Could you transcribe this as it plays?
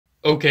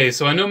Okay,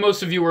 so I know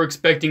most of you were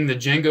expecting the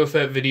Jango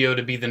Fett video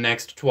to be the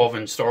next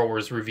 12-inch Star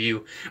Wars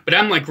review, but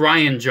I'm like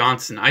Ryan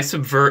Johnson. I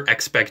subvert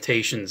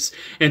expectations.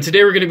 And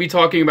today we're going to be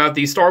talking about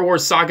the Star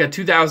Wars Saga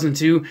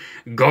 2002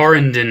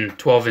 Garindan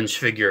 12-inch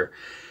figure.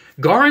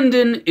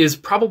 Garindan is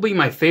probably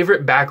my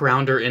favorite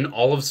backgrounder in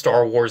all of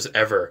Star Wars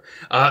ever.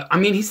 I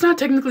mean, he's not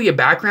technically a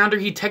backgrounder.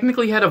 He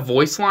technically had a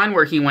voice line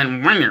where he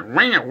went,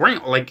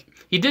 like,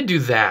 he did do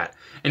that.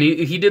 And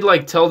he did,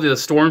 like, tell the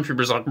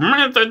stormtroopers, like,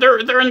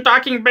 they're in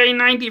docking bay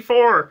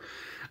 94.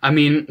 I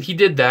mean, he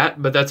did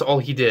that, but that's all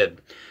he did.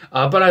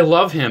 But I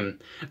love him.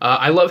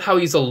 I love how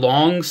he's a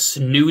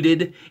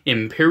long-snooted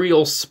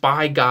Imperial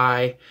spy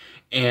guy,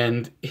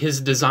 and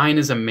his design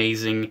is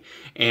amazing,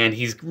 and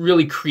he's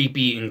really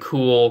creepy and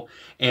cool,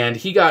 and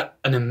he got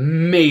an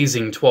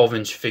amazing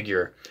 12-inch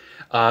figure.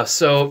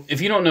 So, if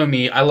you don't know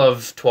me, I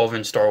love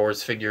 12-inch Star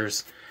Wars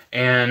figures,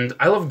 and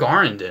I love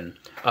Garindan.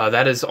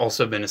 That has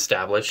also been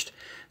established.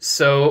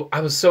 So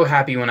I was so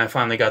happy when I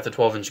finally got the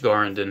 12-inch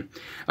Garindan.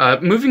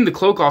 Moving the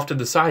cloak off to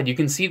the side, you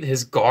can see that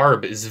his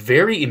garb is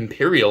very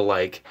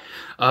Imperial-like.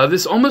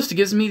 This almost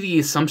gives me the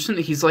assumption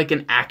that he's like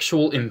an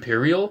actual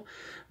Imperial,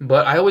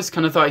 but I always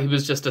kind of thought he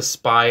was just a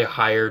spy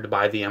hired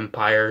by the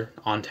Empire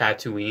on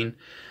Tatooine.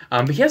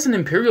 But he has an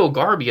Imperial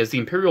garb. He has the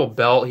Imperial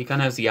belt. He kind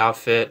of has the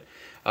outfit.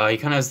 He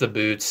kind of has the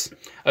boots.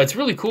 It's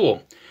really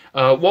cool.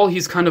 While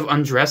he's kind of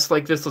undressed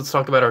like this, let's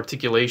talk about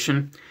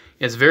articulation.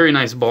 He has very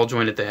nice ball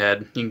joint at the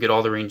head. You can get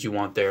all the range you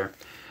want there.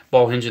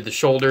 Ball hinge at the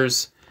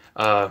shoulders,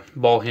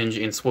 ball hinge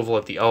and swivel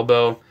at the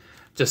elbow,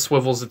 just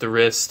swivels at the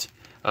wrist,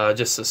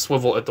 just a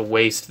swivel at the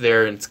waist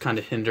there, and it's kind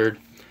of hindered.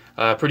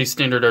 Pretty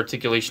standard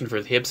articulation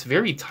for the hips,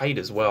 very tight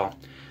as well.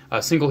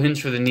 Single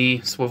hinge for the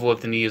knee, swivel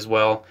at the knee as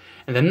well,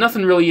 and then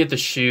nothing really at the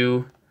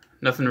shoe,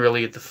 nothing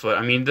really at the foot.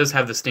 I mean, it does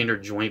have the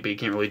standard joint, but you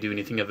can't really do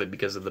anything of it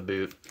because of the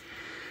boot.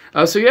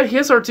 So yeah, he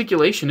has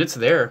articulation, it's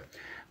there.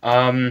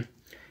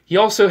 He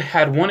also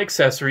had one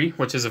accessory,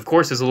 which is, of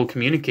course, his little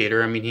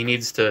communicator. I mean, he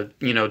needs to,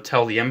 you know,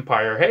 tell the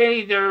Empire,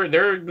 hey, they're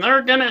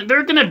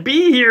gonna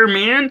be here,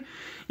 man.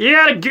 You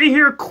gotta get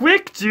here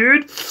quick,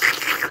 dude.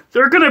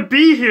 They're gonna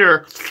be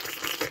here.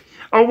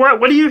 Oh,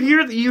 what do you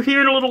hear? You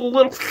hear a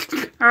little.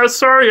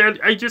 Sorry,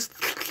 I just.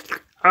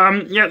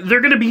 Yeah,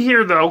 they're gonna be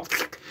here though.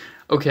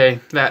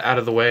 Okay, that out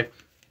of the way.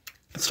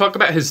 Let's talk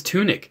about his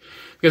tunic,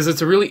 because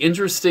it's a really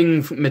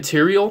interesting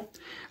material.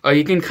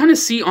 You can kind of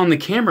see on the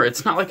camera,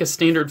 it's not like a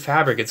standard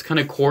fabric. It's kind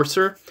of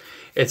coarser.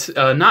 It's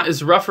not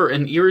as rougher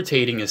and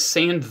irritating as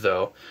sand,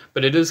 though,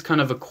 but it is kind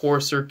of a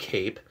coarser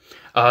cape.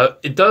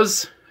 It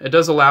does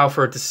allow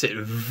for it to sit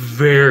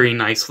very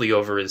nicely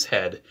over his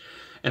head,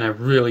 and I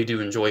really do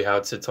enjoy how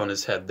it sits on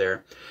his head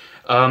there.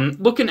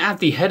 Looking at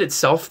the head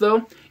itself,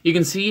 though, you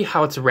can see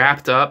how it's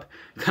wrapped up.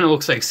 It kind of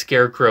looks like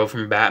Scarecrow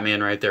from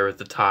Batman right there with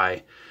the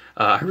tie.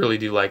 I really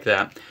do like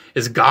that.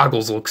 His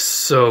goggles look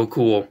so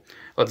cool.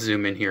 Let's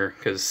zoom in here,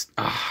 because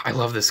I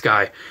love this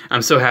guy.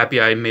 I'm so happy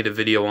I made a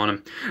video on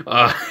him.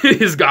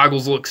 His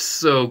goggles look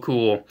so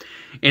cool.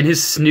 And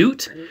his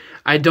snoot,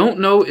 I don't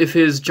know if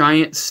his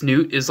giant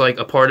snoot is like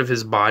a part of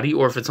his body,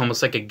 or if it's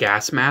almost like a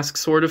gas mask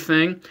sort of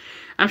thing.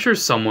 I'm sure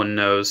someone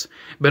knows.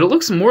 But it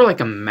looks more like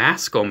a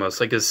mask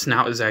almost, like his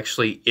snout is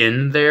actually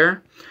in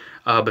there.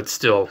 But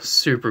still,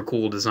 super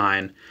cool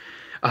design.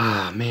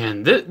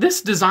 Man,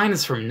 this design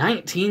is from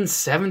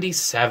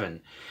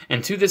 1977,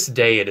 and to this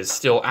day it is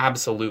still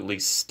absolutely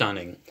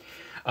stunning.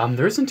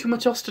 There isn't too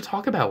much else to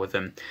talk about with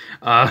him.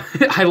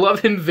 I love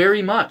him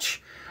very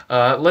much.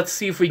 Let's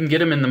see if we can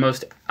get him in the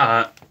most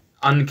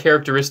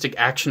uncharacteristic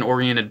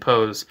action-oriented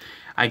pose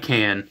I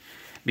can,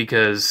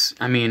 because,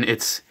 I mean,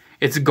 it's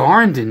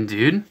Garindan,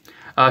 dude.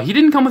 He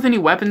didn't come with any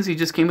weapons, he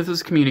just came with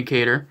his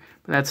communicator,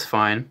 but that's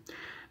fine.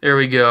 There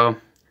we go.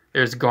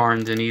 There's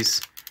Garindan.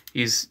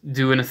 He's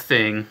doing a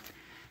thing.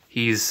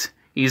 He's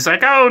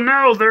like, oh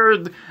no,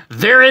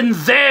 they're in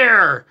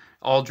there,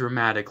 all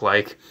dramatic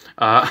like.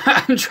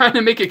 I'm trying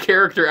to make a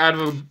character out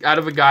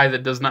of a guy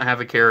that does not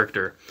have a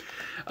character.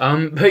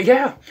 But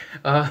yeah,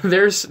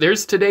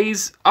 there's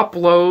today's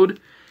upload.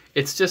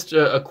 It's just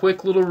a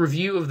quick little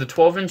review of the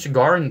 12-inch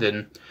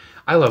Garindan.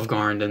 I love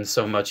Garindan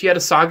so much. He had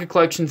a Saga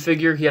Collection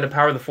figure. He had a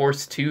Power of the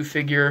Force 2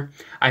 figure.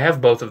 I have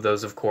both of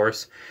those, of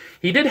course.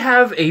 He did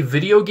have a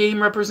video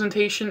game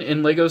representation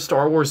in LEGO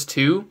Star Wars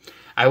 2.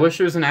 I wish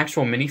there was an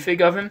actual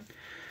minifig of him.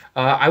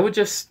 I would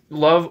just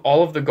love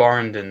all of the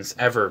Garindans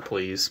ever,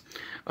 please.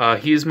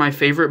 He is my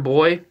favorite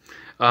boy.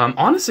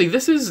 Honestly,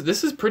 this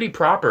is pretty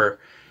proper.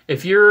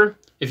 If you're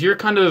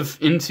kind of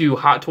into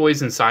Hot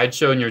Toys and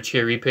Sideshow and you're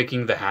cherry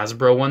picking the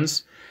Hasbro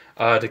ones,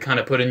 to kind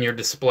of put in your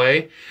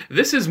display,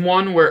 this is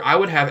one where I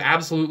would have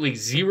absolutely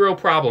zero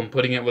problem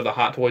putting it with a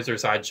Hot Toys or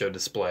Sideshow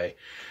display.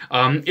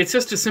 It's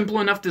just a simple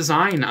enough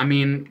design. I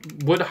mean,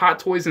 would Hot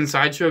Toys and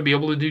Sideshow be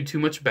able to do too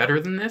much better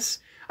than this?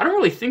 I don't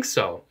really think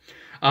so.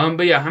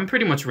 But yeah, I'm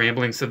pretty much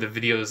rambling, so the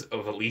video is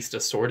of at least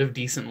a sort of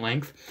decent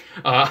length.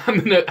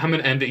 I'm gonna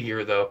end it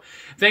here, though.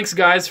 Thanks,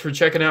 guys, for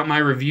checking out my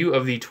review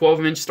of the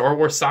 12-inch Star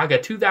Wars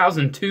Saga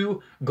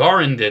 2002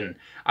 Garindan.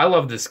 I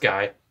love this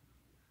guy.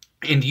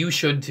 and you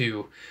should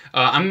too.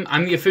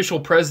 I'm the official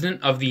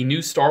president of the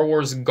new Star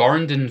Wars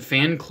Garindan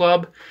fan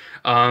club.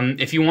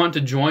 If you want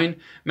to join,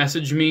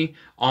 message me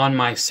on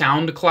my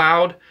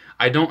SoundCloud.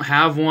 I don't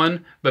have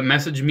one, but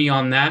message me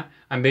on that.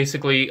 I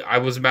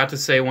was about to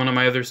say one of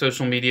my other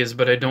social medias,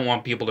 but I don't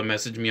want people to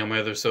message me on my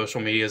other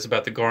social medias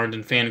about the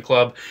Garindan fan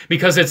club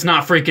because it's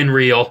not freaking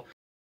real.